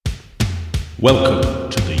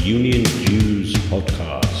Welcome to the Union Dues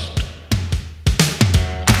podcast.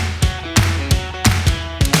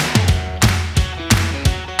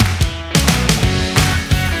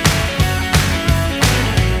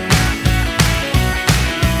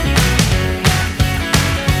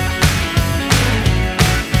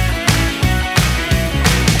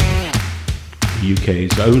 The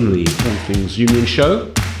UK's only all things union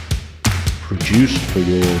show, produced for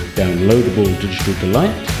your downloadable digital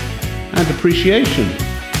delight and appreciation.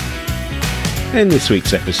 In this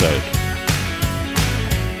week's episode,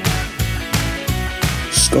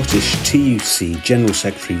 Scottish TUC General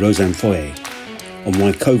Secretary Roseanne Foyer on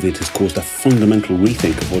why COVID has caused a fundamental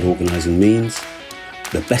rethink of what organising means,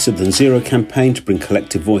 the Better Than Zero campaign to bring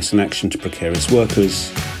collective voice and action to precarious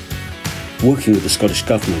workers, working with the Scottish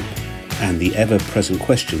Government, and the ever-present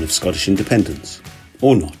question of Scottish independence,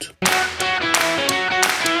 or not.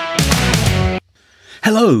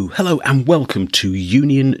 Hello, and welcome to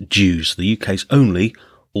Union Dues, the UK's only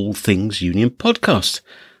all things union podcast.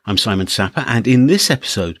 I'm Simon Sapper, and in this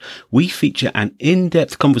episode, we feature an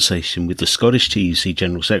in-depth conversation with the Scottish TUC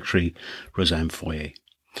General Secretary, Roseanne Foyer.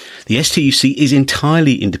 The STUC is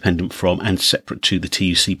entirely independent from and separate to the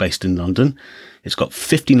TUC based in London. It's got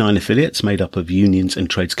 59 affiliates made up of unions and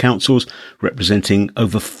trades councils, representing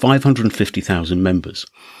over 550,000 members.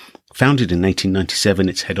 Founded in 1897,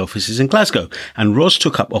 its head office is in Glasgow, and Ros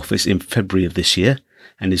took up office in February of this year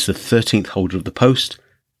and is the 13th holder of the post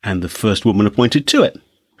and the first woman appointed to it.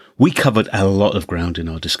 We covered a lot of ground in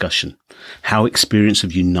our discussion. How experience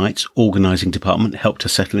of Unite's organising department helped her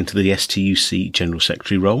settle into the STUC General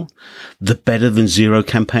Secretary role, the Better Than Zero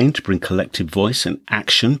campaign to bring collective voice and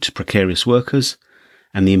action to precarious workers,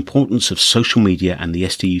 and the importance of social media and the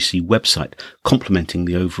STUC website complementing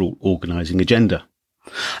the overall organising agenda.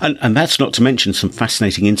 And that's not to mention some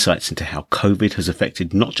fascinating insights into how COVID has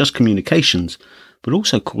affected not just communications, but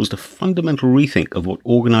also caused a fundamental rethink of what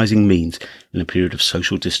organising means in a period of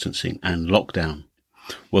social distancing and lockdown,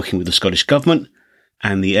 working with the Scottish Government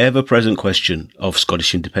and the ever-present question of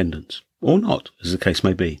Scottish independence, or not, as the case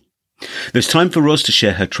may be. There's time for Ros to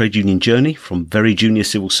share her trade union journey from very junior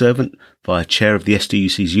civil servant via chair of the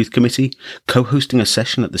STUC's Youth Committee, co-hosting a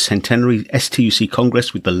session at the centenary STUC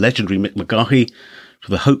Congress with the legendary Mick McGahey, to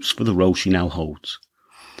the hopes for the role she now holds.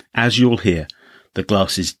 As you'll hear, the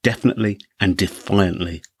glass is definitely and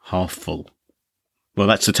defiantly half full. Well,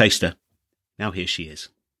 that's a taster. Now here she is.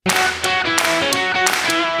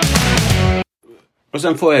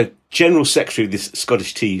 Roseanne Foyer, General Secretary of the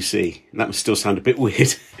Scottish TUC. That must still sound a bit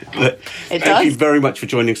weird. But thank you very much for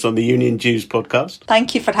joining us on the Union Dues podcast.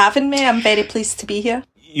 Thank you for having me. I'm very pleased to be here.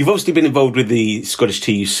 You've obviously been involved with the Scottish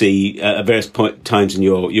TUC at various times in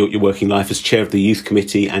your working life as chair of the Youth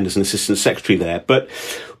Committee and as an assistant secretary there. But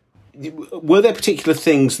were there particular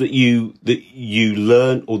things that you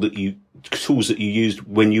learned or tools that you used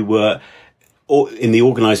when you were in the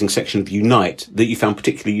organising section of Unite that you found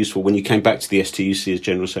particularly useful when you came back to the STUC as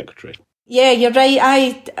General Secretary? Yeah, you're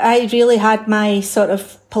right. I really had my sort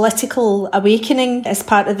of political awakening as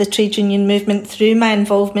part of the trade union movement through my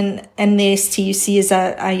involvement in the STUC as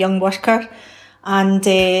a young worker, and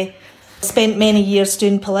spent many years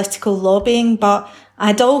doing political lobbying. But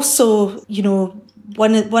I'd also,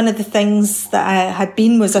 one of the things that I had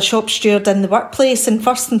been was a shop steward in the workplace, and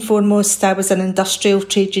first and foremost, I was an industrial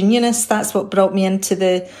trade unionist. That's what brought me into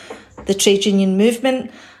the trade union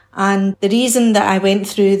movement. And the reason that I went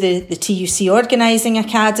through the TUC Organising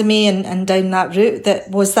Academy and down that route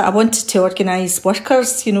was that I wanted to organise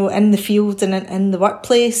workers, in the field and in the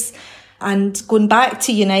workplace. And going back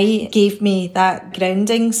to Unite gave me that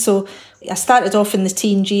grounding. So I started off in the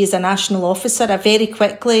T&G as a national officer. I very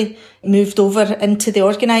quickly moved over into the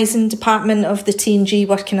organising department of the T&G,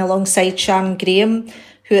 working alongside Sharon Graham,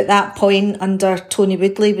 who at that point under Tony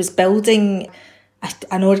Woodley was building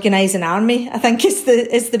an organising army, I think is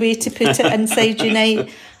the way to put it, inside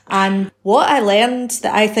Unite. And what I learned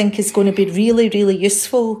that I think is going to be really, really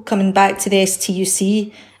useful coming back to the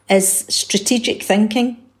STUC is strategic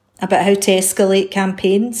thinking about how to escalate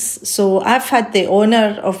campaigns. So I've had the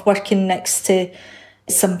honour of working next to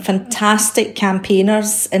some fantastic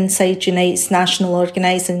campaigners inside Unite's National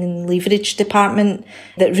Organising and Leverage Department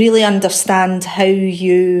that really understand how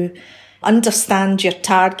you understand your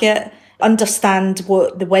target, understand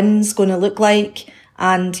what the win's going to look like,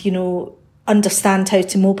 and, understand how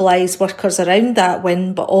to mobilise workers around that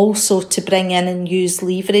win, but also to bring in and use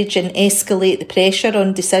leverage and escalate the pressure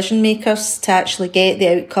on decision makers to actually get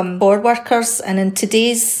the outcome for workers. And in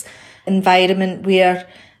today's environment where,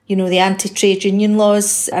 the anti-trade union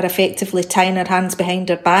laws are effectively tying our hands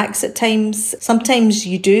behind our backs at times, sometimes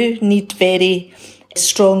you do need very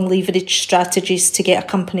strong leverage strategies to get a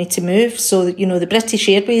company to move. So, the British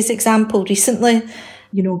Airways example recently,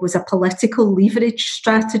 was a political leverage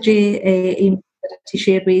strategy aimed at British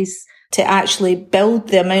Airways to actually build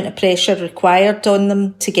the amount of pressure required on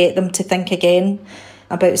them to get them to think again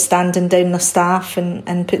about standing down their staff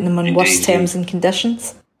and putting them on worse terms and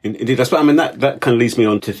conditions. Indeed, that's what that kind of leads me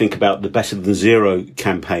on to think about the Better Than Zero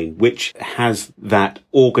campaign, which has that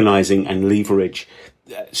organising and leverage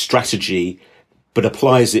strategy, but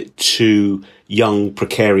applies it to young,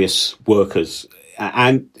 precarious workers.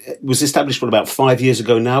 And it was established, about 5 years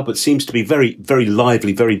ago now, but seems to be very, very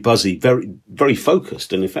lively, very buzzy, very, very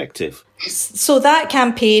focused and effective. So that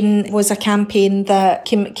campaign was a campaign that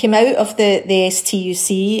came out of the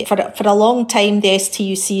STUC. For a long time, the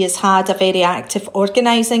STUC has had a very active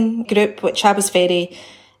organising group, which I was very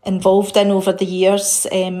involved in over the years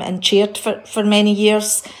and chaired for many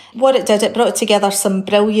years. What it did, it brought together some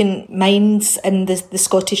brilliant minds in the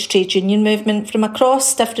Scottish trade union movement from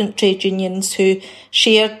across different trade unions who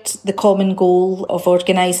shared the common goal of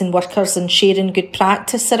organising workers and sharing good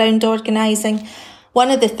practice around organising. One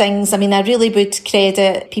of the things, I really would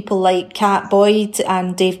credit people like Kat Boyd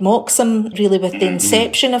and Dave Moxham really with the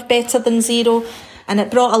inception of Better Than Zero. And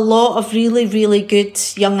it brought a lot of really, really good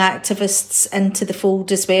young activists into the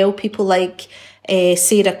fold as well. People like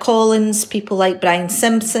Sarah Collins, people like Brian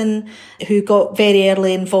Simpson, who got very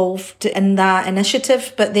early involved in that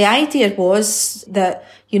initiative. But the idea was that,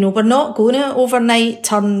 we're not going to overnight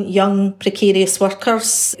turn young, precarious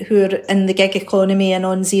workers who are in the gig economy and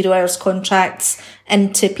on 0 hours contracts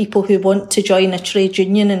into people who want to join a trade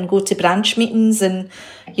union and go to branch meetings and,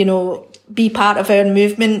 be part of our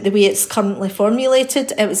movement the way it's currently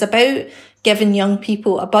formulated. It was about giving young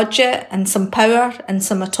people a budget and some power and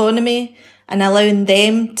some autonomy and allowing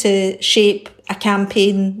them to shape a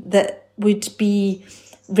campaign that would be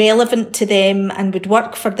relevant to them and would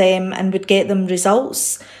work for them and would get them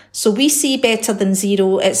results. So we see Better Than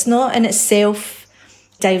Zero. It's not in itself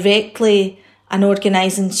directly an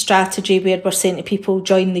organising strategy where we're saying to people,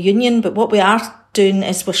 join the union, but what we are doing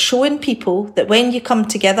is we're showing people that when you come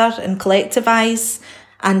together and collectivise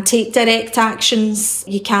and take direct actions,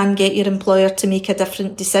 you can get your employer to make a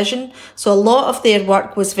different decision. So a lot of their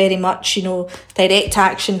work was very much, direct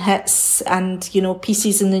action hits and,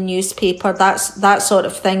 pieces in the newspaper, that sort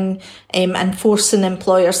of thing, and forcing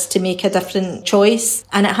employers to make a different choice.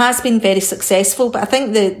 And it has been very successful, but I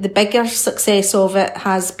think the bigger success of it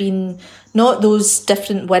has been not those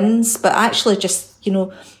different wins, but actually just,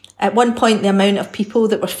 at one point, the amount of people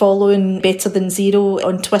that were following Better Than Zero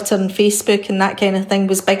on Twitter and Facebook and that kind of thing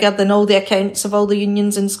was bigger than all the accounts of all the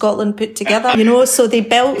unions in Scotland put together. So they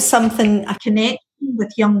built something, a connection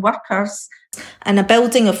with young workers and a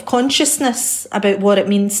building of consciousness about what it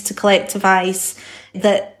means to collectivise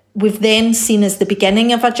that we've then seen as the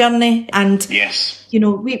beginning of a journey. And yes.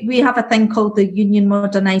 We have a thing called the Union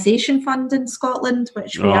Modernisation Fund in Scotland,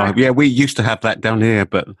 which we used to have that down here,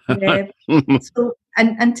 but so,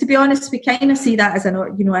 and to be honest, we kind of see that as an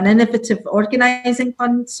innovative organising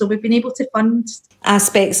fund. So we've been able to fund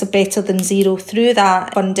aspects of Better Than Zero through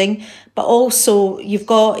that funding, but also you've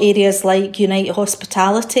got areas like Unite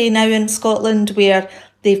Hospitality now in Scotland where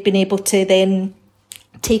they've been able to then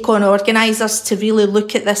take on organisers to really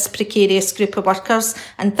look at this precarious group of workers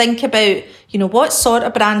and think about, what sort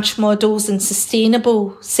of branch models and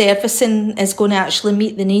sustainable servicing is going to actually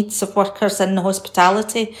meet the needs of workers in the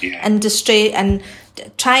hospitality industry, and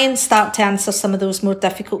try and start to answer some of those more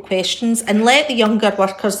difficult questions and let the younger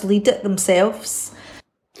workers lead it themselves.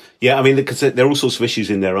 Yeah, because there are all sorts of issues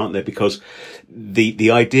in there, aren't there? Because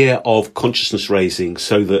the idea of consciousness raising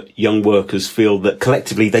so that young workers feel that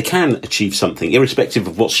collectively they can achieve something, irrespective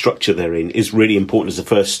of what structure they're in, is really important as a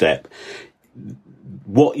first step.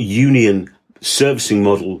 What union servicing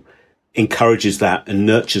model encourages that and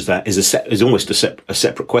nurtures that is almost a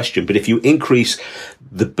separate question. But if you increase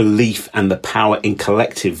the belief and the power in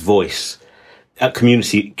collective voice at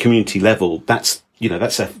community level, that's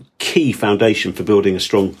a key foundation for building a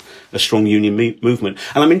strong union movement.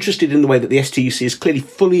 And I'm interested in the way that the STUC has clearly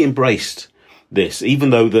fully embraced this,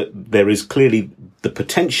 even though that there is clearly the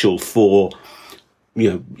potential for,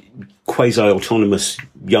 quasi-autonomous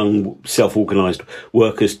young self-organised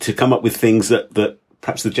workers to come up with things that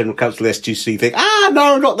perhaps the General Council of the STUC think,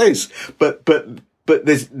 no, not this. But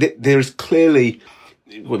there's clearly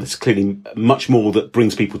much more that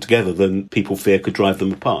brings people together than people fear could drive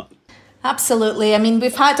them apart. Absolutely.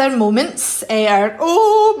 We've had our moments, and,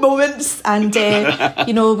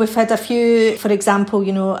 we've had a few, for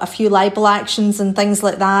example, a few libel actions and things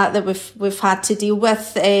like that we've had to deal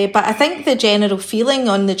with. But I think the general feeling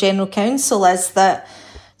on the General Council is that,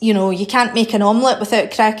 you can't make an omelette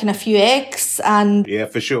without cracking a few eggs. And, yeah,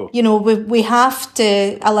 for sure. We have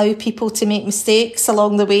to allow people to make mistakes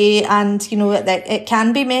along the way. And, it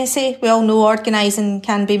can be messy. We all know organising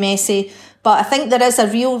can be messy. But I think there is a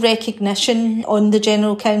real recognition on the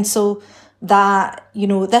General Council that,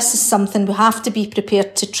 this is something we have to be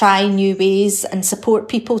prepared to try new ways and support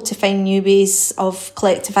people to find new ways of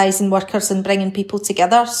collectivising workers and bringing people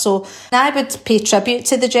together. So I would pay tribute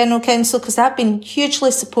to the General Council because I've been hugely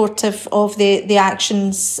supportive of the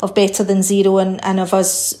actions of Better Than Zero and of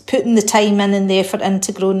us putting the time in and the effort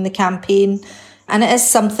into growing the campaign. And it is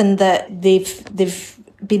something that they've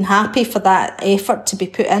been happy for that effort to be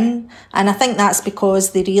put in. And I think that's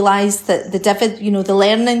because they realise that the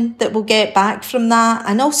learning that we'll get back from that,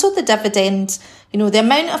 and also the dividend, the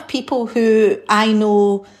amount of people who I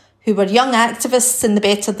know who were young activists in the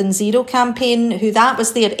Better Than Zero campaign, who that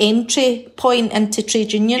was their entry point into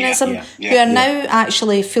trade unionism, who are now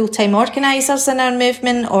actually full-time organisers in our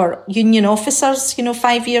movement or union officers,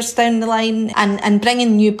 5 years down the line, and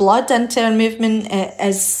bringing new blood into our movement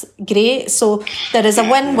is great. So there is a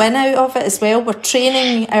win-win out of it as well. We're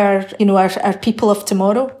training our people of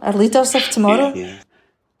tomorrow, our leaders of tomorrow. Yeah.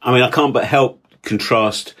 I mean, I can't but help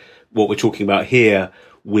contrast what we're talking about here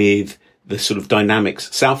with the sort of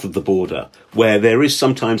dynamics south of the border, where there is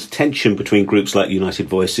sometimes tension between groups like United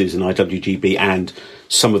Voices and IWGB and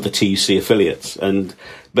some of the TUC affiliates.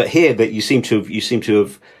 But here that you seem to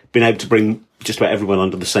have been able to bring just about everyone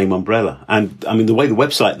under the same umbrella. And I mean, the way the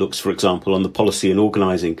website looks, for example, on the policy and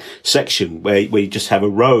organising section, where you just have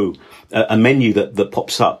a menu that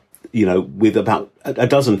pops up, with about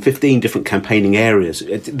 15 different campaigning areas.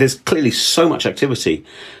 There's clearly so much activity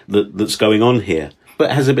that's going on here.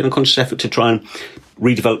 But has there been a conscious effort to try and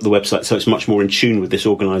redevelop the website so it's much more in tune with this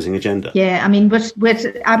organising agenda? Yeah, I mean,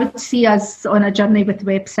 I would see us on a journey with the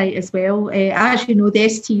website as well. As you know, the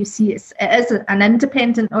STUC it is an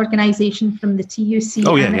independent organisation from the TUC.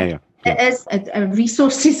 Oh, yeah. It is.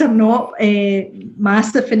 Resources are not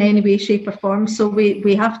massive in any way, shape or form. So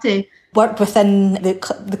we have to work within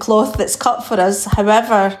the cloth that's cut for us.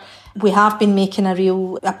 However, we have been making a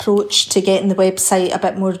real approach to getting the website a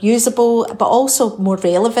bit more usable, but also more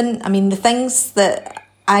relevant. I mean, the things that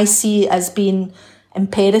I see as being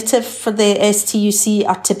imperative for the STUC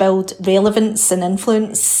are to build relevance and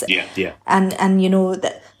influence. Yeah. And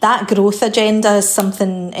that growth agenda is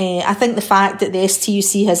something, I think the fact that the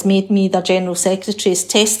STUC has made me their General Secretary is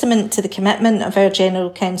testament to the commitment of our General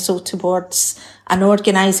Council towards an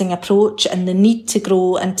organising approach and the need to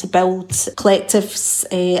grow and to build collectives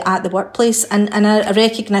at the workplace, and a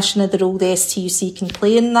recognition of the role the STUC can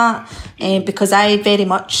play in that. Because I very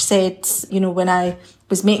much said, when I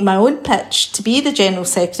was making my own pitch to be the General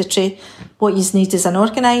Secretary, what you need is an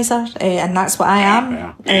organiser, and that's what I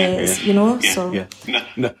am. So.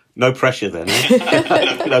 No pressure then.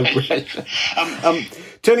 No pressure.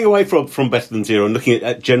 Turning away from Better Than Zero and looking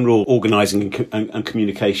at general organising and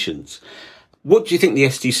communications, what do you think the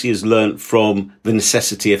STUC has learnt from the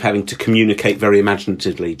necessity of having to communicate very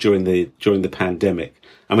imaginatively during the pandemic?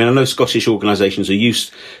 I mean, I know Scottish organisations are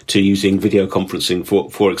used to using video conferencing,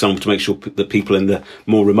 for example, to make sure that people in the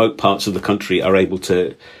more remote parts of the country are able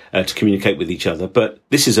to communicate with each other. But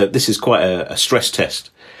this is quite a stress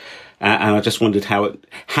test, and I just wondered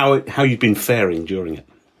how you've been faring during it.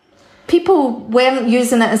 People weren't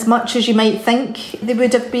using it as much as you might think they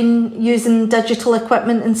would have been using digital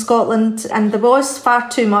equipment in Scotland, and there was far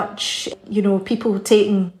too much, people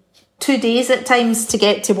taking 2 days at times to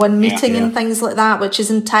get to one meeting and things like that, which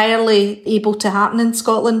is entirely able to happen in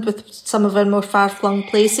Scotland with some of our more far-flung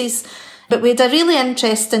places. But we had a really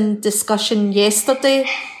interesting discussion yesterday,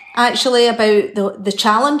 actually, about the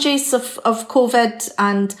challenges of COVID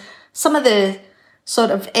and some of the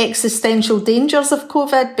sort of existential dangers of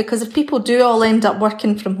COVID, because if people do all end up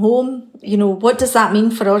working from home, what does that mean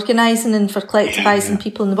for organising and for collectivising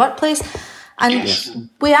people in the workplace? And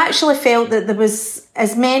we actually felt that there was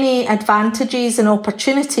as many advantages and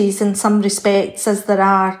opportunities in some respects as there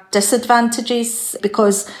are disadvantages,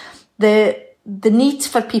 because the need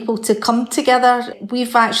for people to come together,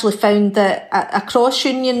 we've actually found that across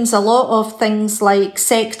unions, a lot of things like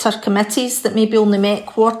sector committees that maybe only met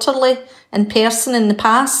quarterly in person in the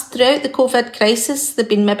past, throughout the COVID crisis, they've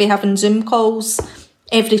been maybe having Zoom calls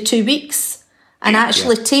every 2 weeks and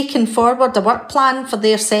actually taking forward a work plan for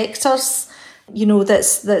their sectors.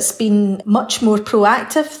 that's been much more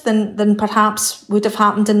proactive than perhaps would have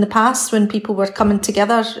happened in the past when people were coming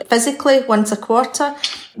together physically once a quarter.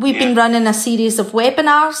 We've been running a series of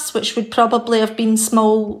webinars, which would probably have been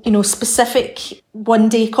small, specific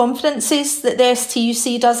one-day conferences that the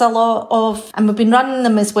STUC does a lot of. And we've been running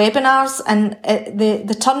them as webinars, and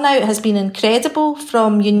the turnout has been incredible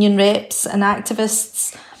from union reps and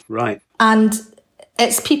activists. Right. And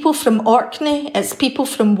it's people from Orkney, it's people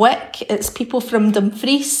from Wick, it's people from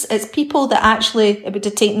Dumfries, it's people that actually it would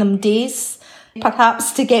have taken them days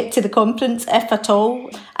perhaps to get to the conference, if at all.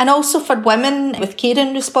 And also for women with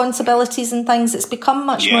caring responsibilities and things, it's become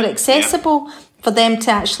much more accessible for them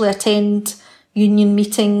to actually attend union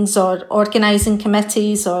meetings or organising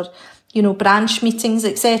committees or, branch meetings,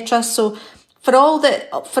 etc. So for all the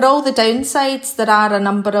downsides, there are a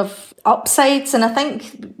number of upsides, and I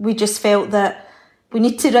think we just felt that we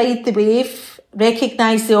need to ride the wave,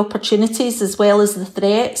 recognise the opportunities as well as the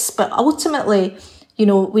threats, but ultimately,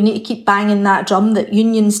 we need to keep banging that drum that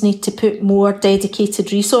unions need to put more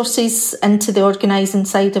dedicated resources into the organising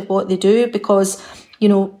side of what they do, because,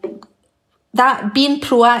 that being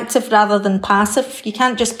proactive rather than passive, you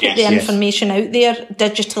can't just put the information out there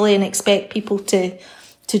digitally and expect people to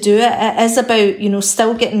do it. It is about,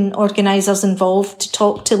 still getting organisers involved to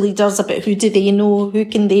talk to leaders about who do they know, who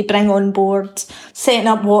can they bring on board, setting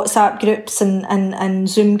up WhatsApp groups and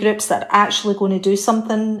Zoom groups that are actually going to do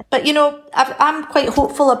something. But, I'm quite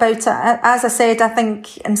hopeful about it. As I said, I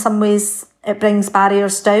think in some ways it brings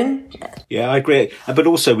barriers down. Yeah, I agree. But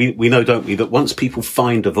also we know, don't we, that once people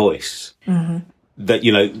find a voice,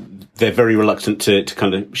 that, they're very reluctant to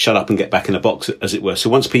kind of shut up and get back in a box, as it were. So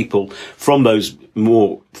once people from those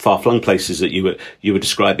more far-flung places that you were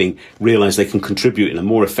describing realise they can contribute in a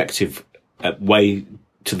more effective way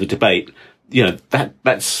to the debate,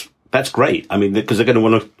 that's great. I mean, because they're going to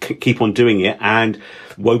want to keep on doing it, and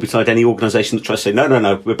woe betide any organisation that tries to say,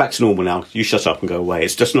 no, we're back to normal now, you shut up and go away.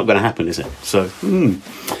 It's just not going to happen, is it? So,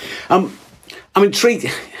 I'm intrigued.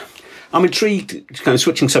 Kind of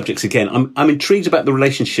switching subjects again. I'm intrigued about the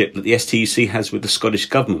relationship that the STUC has with the Scottish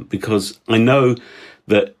Government, because I know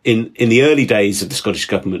that in the early days of the Scottish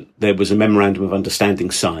Government, there was a memorandum of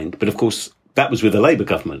understanding signed, but of course that was with the Labour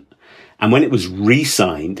government. And when it was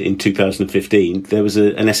re-signed in 2015, there was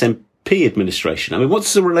an SNP administration. I mean,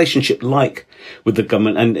 what's the relationship like with the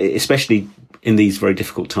government, and especially in these very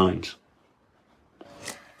difficult times?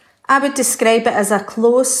 I would describe it as a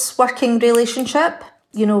close working relationship.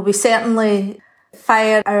 We certainly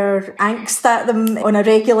fire our angst at them on a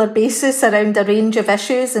regular basis around a range of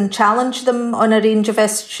issues and challenge them on a range of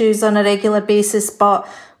issues on a regular basis. But,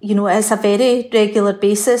 it's a very regular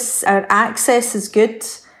basis. Our access is good.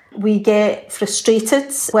 We get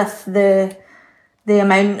frustrated with the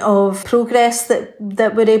amount of progress that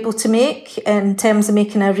we're able to make in terms of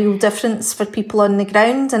making a real difference for people on the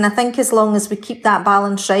ground. And I think as long as we keep that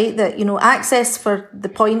balance right, that, access for the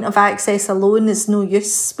point of access alone is no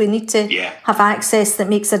use. We need to have access that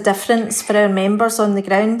makes a difference for our members on the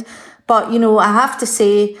ground. But, I have to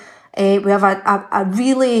say, we have a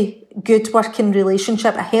really good working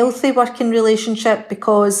relationship, a healthy working relationship,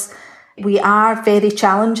 because we are very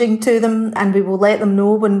challenging to them, and we will let them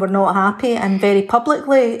know when we're not happy and very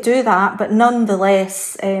publicly do that. But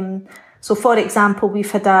nonetheless, so for example,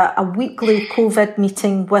 we've had a weekly COVID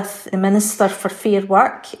meeting with the Minister for Fair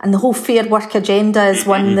Work, and the whole Fair Work agenda is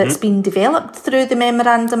one that's been developed through the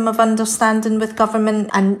Memorandum of Understanding with Government.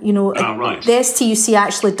 And, the STUC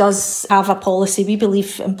actually does have a policy. We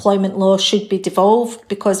believe employment law should be devolved,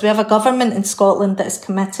 because we have a government in Scotland that is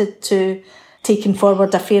committed to taking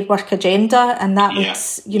forward a Fair Work agenda, and that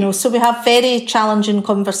would, so we have very challenging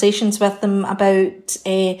conversations with them about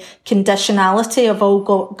conditionality of all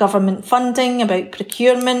government funding, about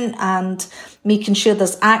procurement, and making sure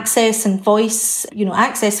there's access and voice,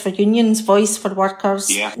 access for unions, voice for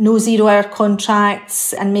workers, no 0-hour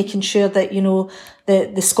contracts, and making sure that,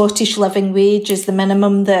 the Scottish living wage is the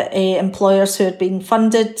minimum that employers who are being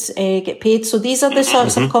funded get paid. So these are the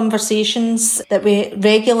sorts of conversations that we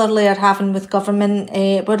regularly are having with government.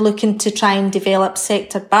 We're looking to try and develop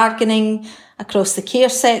sector bargaining across the care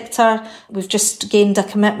sector. We've just gained a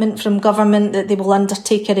commitment from government that they will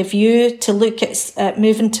undertake a review to look at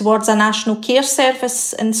moving towards a national care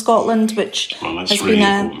service in Scotland, which has really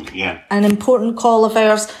been an important call of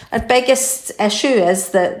ours. Our biggest issue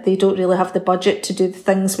is that they don't really have the budget to do the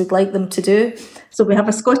things we'd like them to do. So we have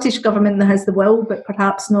a Scottish government that has the will, but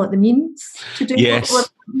perhaps not the means to do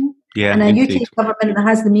what we're doing. And a UK government that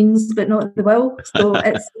has the means, but not the will. So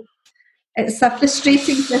it's a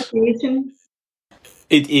frustrating situation.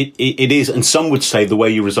 It is, and some would say the way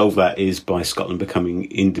you resolve that is by Scotland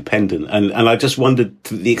becoming independent. And I just wondered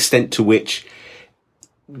to the extent to which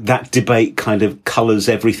that debate kind of colours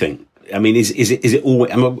everything. I mean, is it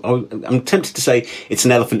all? I'm tempted to say it's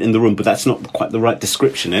an elephant in the room, but that's not quite the right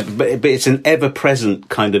description. But it's an ever-present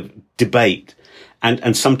kind of debate,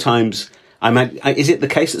 and sometimes is it the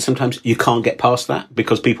case that sometimes you can't get past that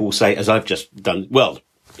because people will say, as I've just done, well,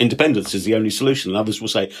 independence is the only solution, and others will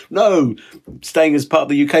say, no, staying as part of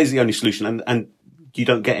the UK is the only solution, and you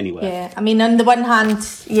don't get anywhere. Yeah, I mean, on the one hand,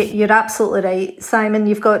 you're absolutely right, Simon.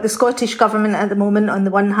 You've got the Scottish Government at the moment, on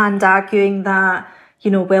the one hand, arguing that,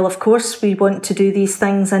 well, of course, we want to do these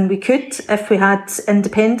things, and we could, if we had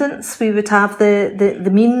independence, we would have the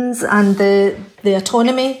means and the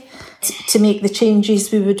autonomy to make the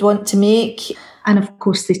changes we would want to make. And of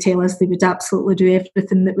course, they tell us they would absolutely do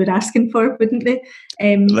everything that we're asking for, wouldn't they?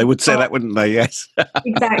 They would say that, wouldn't they? Yes.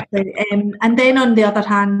 Exactly. And then on the other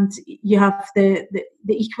hand, you have the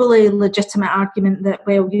equally legitimate argument that,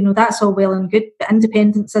 well, that's all well and good, but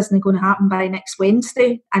independence isn't going to happen by next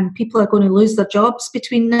Wednesday, and people are going to lose their jobs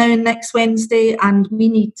between now and next Wednesday, and we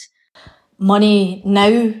need money now.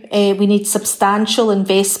 We need substantial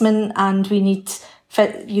investment, and we need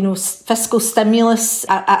fiscal stimulus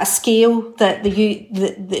at a scale that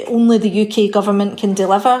only the UK government can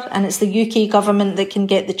deliver, and it's the UK government that can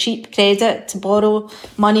get the cheap credit to borrow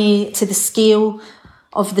money to the scale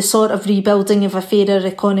of the sort of rebuilding of a fairer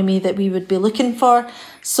economy that we would be looking for.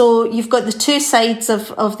 So you've got the two sides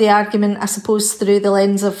of the argument, I suppose, through the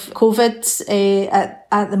lens of COVID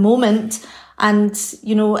at the moment. And,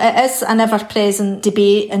 it is an ever-present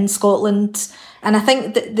debate in Scotland. And I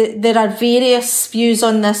think that there are various views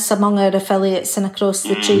on this among our affiliates and across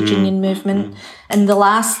the trade union movement. In the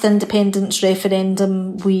last independence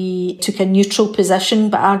referendum, we took a neutral position,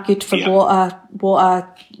 but argued for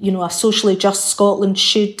what a socially just Scotland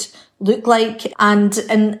should look like. And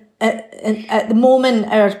at the moment,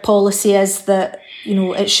 our policy is that,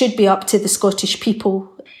 it should be up to the Scottish people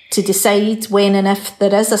to decide when and if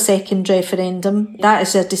there is a second referendum. That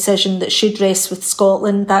is a decision that should rest with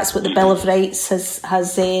Scotland. That's what the Bill of Rights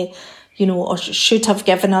has or should have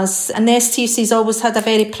given us. And the STUC's always had a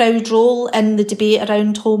very proud role in the debate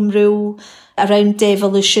around Home Rule, around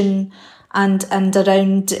devolution, and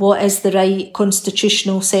around what is the right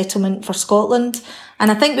constitutional settlement for Scotland. And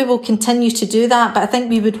I think we will continue to do that, but I think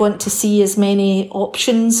we would want to see as many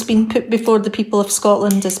options being put before the people of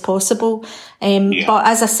Scotland as possible. But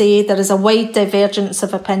as I say, there is a wide divergence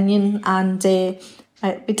of opinion, and we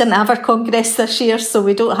didn't have our Congress this year, so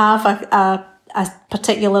we don't have a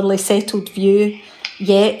particularly settled view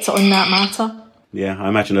yet on that matter. Yeah, I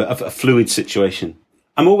imagine a fluid situation.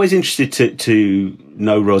 I'm always interested to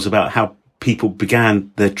know, Ros, about how people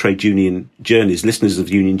began their trade union journeys. Listeners of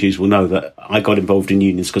Union Jews will know that I got involved in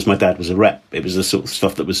unions because my dad was a rep. It was the sort of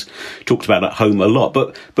stuff that was talked about at home a lot.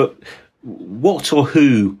 But what or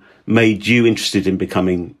who made you interested in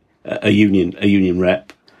becoming a union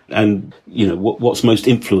rep? And what's most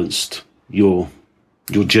influenced your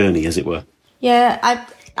journey, as it were? Yeah,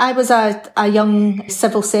 I was a young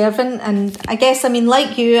civil servant, and I guess,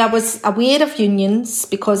 like you, I was aware of unions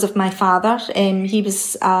because of my father. He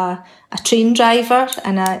was a train driver,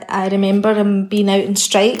 and I remember him being out on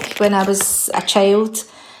strike when I was a child,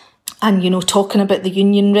 and, talking about the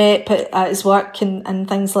union rep at his work and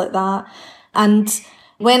things like that. And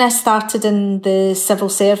when I started in the civil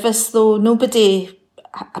service, though, nobody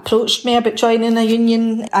approached me about joining a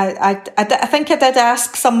union. I think I did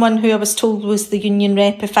ask someone who I was told was the union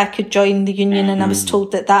rep if I could join the union, and I was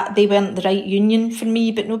told that they weren't the right union for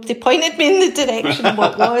me, but nobody pointed me in the direction of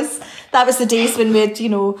what was. That was the days when we had,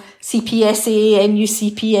 CPSA,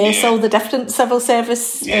 NUCPS, all the different civil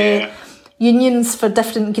service unions for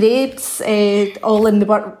different grades, all in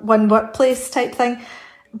the one workplace type thing.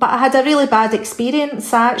 But I had a really bad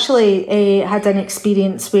experience. I actually had an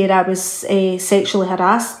experience where I was sexually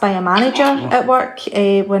harassed by a manager at work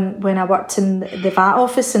when I worked in the VAT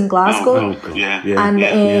office in Glasgow.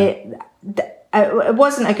 It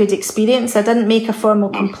wasn't a good experience. I didn't make a formal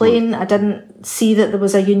complaint. I didn't see that there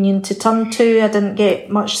was a union to turn to. I didn't get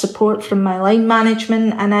much support from my line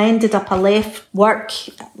management, and I ended up, I left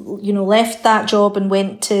that job and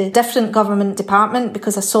went to a different government department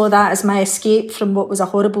because I saw that as my escape from what was a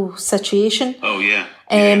horrible situation.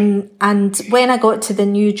 And when I got to the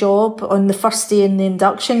new job on the first day in the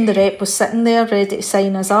induction, the rep was sitting there ready to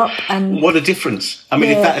sign us up. And what a difference.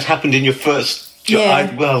 If that had happened in your first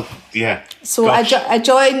job, Yeah. So I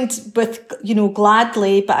joined with,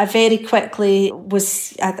 gladly, but I very quickly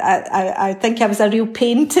was, I think I was a real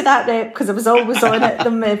pain to that rep because I was always on at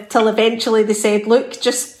them till eventually they said, look,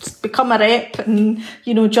 just become a rep and,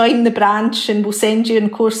 join the branch and we'll send you on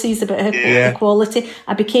courses about equality.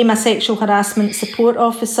 I became a sexual harassment support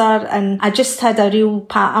officer and I just had a real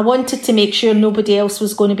I wanted to make sure nobody else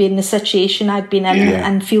was going to be in the situation I'd been in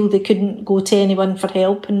and feel they couldn't go to anyone for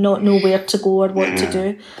help and not know where to go or what to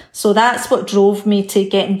do. So that's what drove me to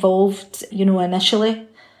get involved, initially.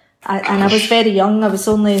 And I was very young. I was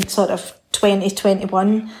only sort of 20,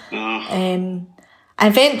 21. I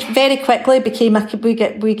very quickly became we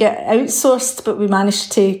get outsourced, but we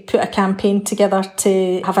managed to put a campaign together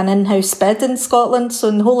to have an in-house bid in Scotland. So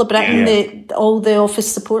in the whole of Britain, all the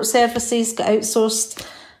office support services got outsourced.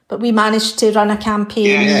 But we managed to run a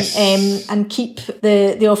campaign and keep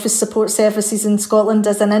the office support services in Scotland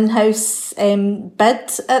as an in-house bid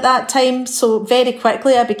at that time. So very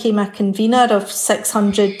quickly I became a convener of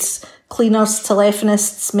 600 cleaners,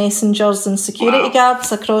 telephonists, messengers and security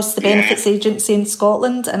guards across the benefits agency in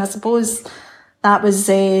Scotland. And I suppose that was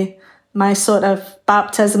my sort of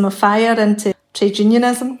baptism of fire into trade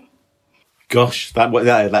unionism. Gosh,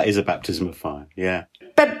 that is a baptism of fire, yeah.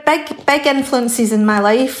 But big influences in my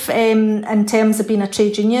life in terms of being a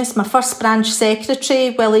trade unionist. My first branch secretary,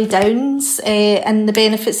 Willie Downs, in the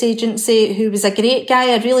benefits agency, who was a great guy,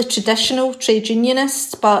 a really traditional trade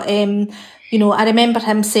unionist. But, I remember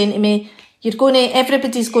him saying to me,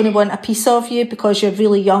 everybody's going to want a piece of you because you're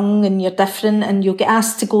really young and you're different and you'll get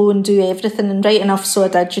asked to go and do everything. And right enough, so I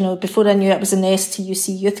did, before I knew it, I was in the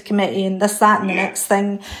STUC youth committee and this, that and the next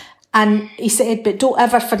thing. And he said, but don't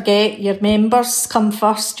ever forget your members come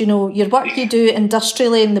first. Your work you do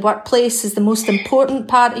industrially in the workplace is the most important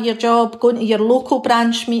part of your job. Going to your local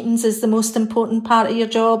branch meetings is the most important part of your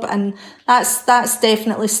job. And that's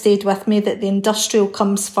definitely stayed with me, that the industrial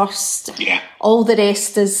comes first. Yeah. All the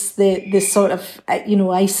rest is the sort of,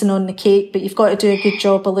 icing on the cake, but you've got to do a good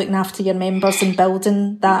job of looking after your members and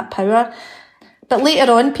building that power. But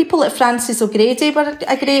later on, people like Frances O'Grady were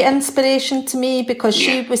a great inspiration to me because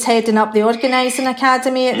she was heading up the Organising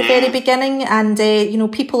Academy at the very beginning. And,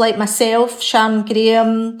 people like myself, Sharon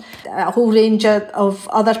Graham, a whole range of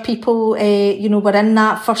other people, were in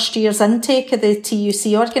that first year's intake of the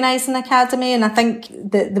TUC Organising Academy. And I think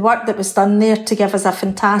the work that was done there to give us a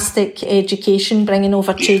fantastic education, bringing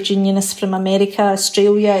over trade unionists from America,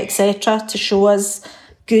 Australia, etc., to show us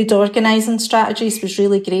good organising strategies was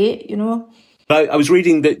really great, I was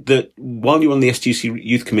reading that while you were on the STUC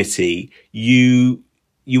Youth Committee, you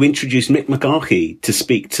introduced Mick McGahey to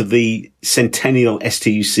speak to the Centennial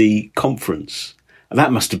STUC conference. And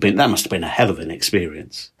that must have been a hell of an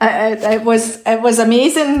experience. It was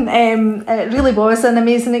amazing. It really was an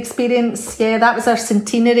amazing experience. Yeah, that was our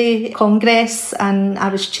centenary congress, and I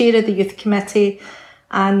was chair of the youth committee.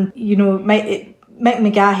 And Mick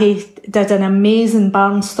McGahey did an amazing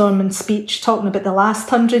barnstorming speech talking about the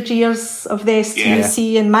last 100 years of the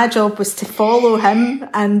STUC, and my job was to follow him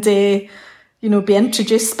and, be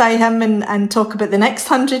introduced by him and talk about the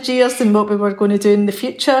next 100 years and what we were going to do in the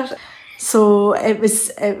future. So it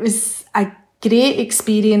was a great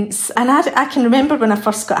experience. And I can remember when I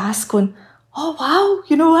first got asked, going, oh, wow,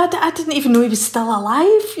 I didn't even know he was still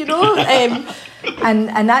alive,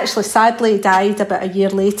 and actually sadly died about a year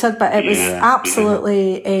later, but it was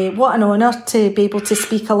absolutely what an honour to be able to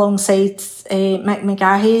speak alongside Mick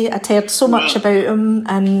McGahey. I'd heard so much about him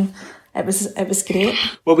and it was great.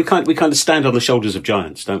 Well, we kind of stand on the shoulders of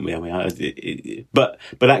giants, don't we? I mean, but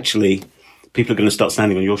actually people are going to start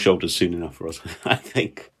standing on your shoulders soon enough for us, I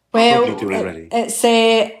think. Well, it's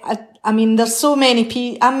there's so many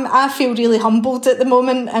people. I feel really humbled at the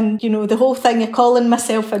moment, and the whole thing of calling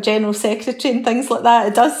myself a general secretary and things like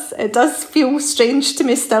that. It does feel strange to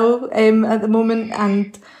me still at the moment,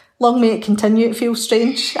 and long may it continue to feel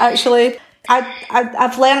strange. Actually,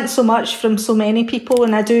 I've learned so much from so many people,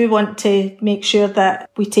 and I do want to make sure that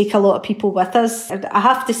we take a lot of people with us. I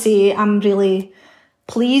have to say, I'm really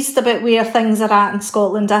pleased about where things are at in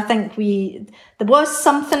Scotland. I think there was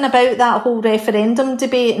something about that whole referendum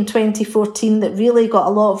debate in 2014 that really got a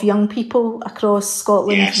lot of young people across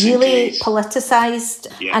Scotland really politicised.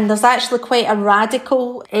 Yeah. And there's actually quite a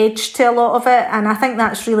radical edge to a lot of it. And I think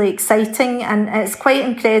that's really exciting. And it's quite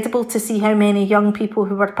incredible to see how many young people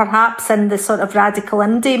who were perhaps in the sort of radical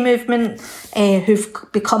indie movement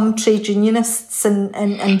who've become trade unionists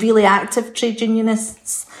and really active trade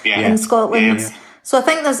unionists in Scotland. Yeah. So I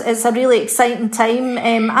think it's a really exciting time.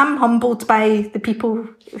 I'm humbled by the people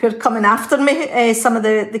who are coming after me, some of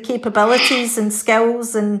the capabilities and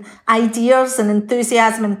skills and ideas and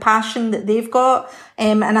enthusiasm and passion that they've got.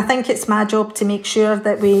 And I think it's my job to make sure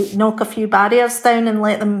that we knock a few barriers down and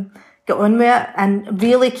let them get on with it, and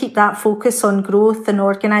really keep that focus on growth and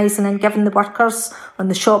organising and giving the workers on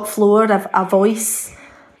the shop floor a voice.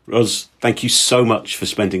 Ros, thank you so much for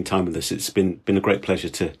spending time with us. It's been a great pleasure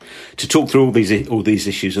to talk through all these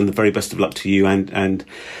issues, and the very best of luck to you and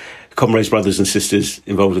comrades, brothers and sisters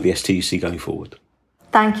involved with the STUC going forward.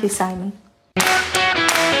 Thank you, Simon.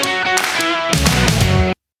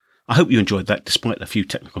 I hope you enjoyed that despite a few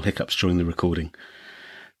technical hiccups during the recording.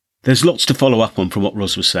 There's lots to follow up on from what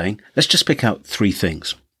Ros was saying. Let's just pick out 3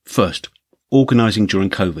 things. First, organising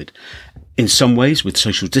during COVID. In some ways, with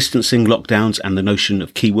social distancing, lockdowns and the notion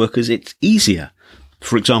of key workers, it's easier.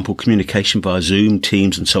 For example, communication via Zoom,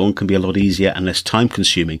 Teams and so on can be a lot easier and less time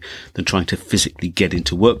consuming than trying to physically get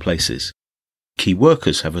into workplaces. Key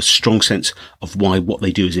workers have a strong sense of why what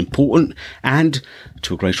they do is important and,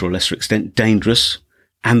 to a greater or lesser extent, dangerous,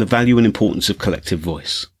 and the value and importance of collective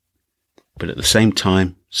voice. But at the same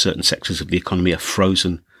time, certain sectors of the economy are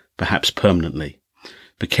frozen, perhaps permanently.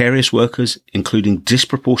 Precarious workers, including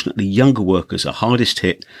disproportionately younger workers, are hardest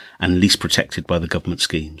hit and least protected by the government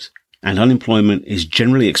schemes. And unemployment is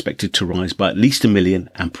generally expected to rise by at least 1 million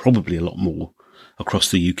and probably a lot more across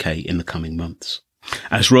the UK in the coming months.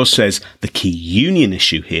 As Ros says, the key union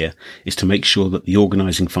issue here is to make sure that the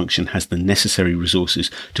organising function has the necessary resources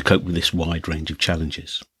to cope with this wide range of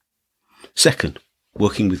challenges. Second,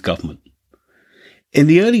 working with government. In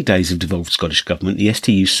the early days of devolved Scottish Government, the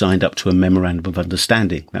STU signed up to a Memorandum of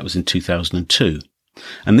Understanding. That was in 2002.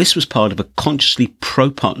 And this was part of a consciously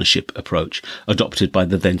pro-partnership approach adopted by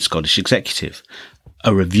the then Scottish Executive.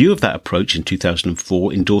 A review of that approach in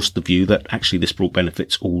 2004 endorsed the view that actually this brought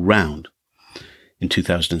benefits all round. In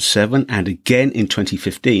 2007 and again in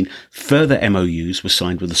 2015, further MOUs were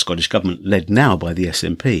signed with the Scottish Government, led now by the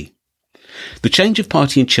SNP. The change of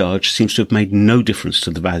party in charge seems to have made no difference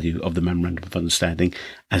to the value of the Memorandum of Understanding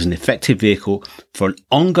as an effective vehicle for an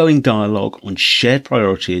ongoing dialogue on shared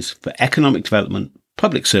priorities for economic development,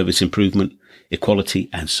 public service improvement, equality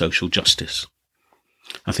and social justice.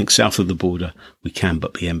 I think south of the border we can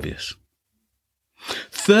but be envious.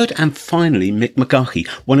 Third and finally, Mick McGahey,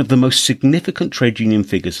 one of the most significant trade union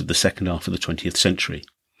figures of the second half of the 20th century.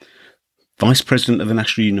 Vice President of the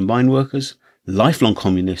National Union of Mine Workers, lifelong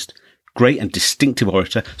communist, great and distinctive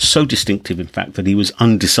orator, so distinctive in fact that he was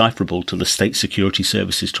undecipherable to the state security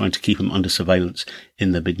services trying to keep him under surveillance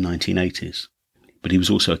in the mid-1980s. But he was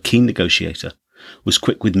also a keen negotiator, was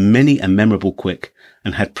quick with many a memorable quick,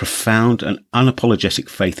 and had profound and unapologetic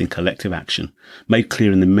faith in collective action, made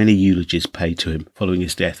clear in the many eulogies paid to him following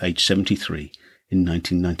his death aged 73 in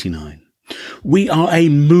 1999. "We are a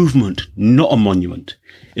movement, not a monument,"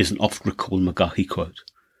 is an oft-recalled McGahey quote,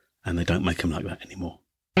 and they don't make them like that anymore.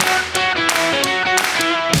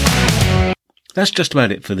 That's just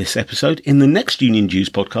about it for this episode. In the next Union Dues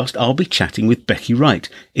podcast, I'll be chatting with Becky Wright,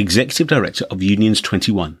 Executive Director of Unions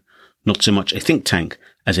 21. Not so much a think tank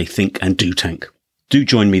as a think and do tank. Do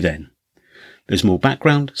join me then. There's more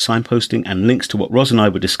background, signposting and links to what Ros and I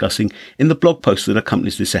were discussing in the blog post that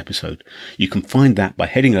accompanies this episode. You can find that by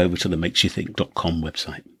heading over to the makesyouthink.com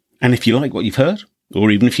website. And if you like what you've heard, or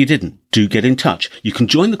even if you didn't, do get in touch. You can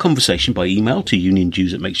join the conversation by email to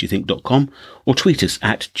uniondues@makesyouthink.com or tweet us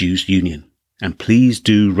 @DuesUnion. And please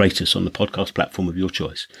do rate us on the podcast platform of your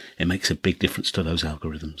choice. It makes a big difference to those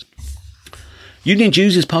algorithms. Union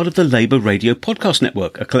Dues is part of the Labour Radio Podcast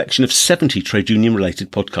Network, a collection of 70 trade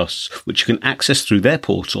union-related podcasts, which you can access through their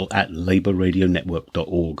portal at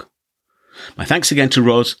labourradionetwork.org. My thanks again to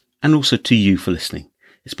Ros, and also to you for listening.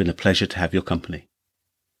 It's been a pleasure to have your company.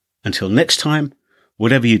 Until next time,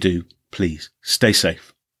 whatever you do, please stay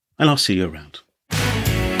safe, and I'll see you around.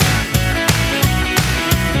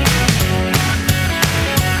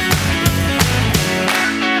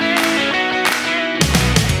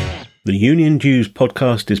 The Union Dues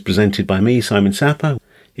podcast is presented by me, Simon Sapper.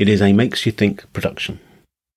 It is a Makes You Think production.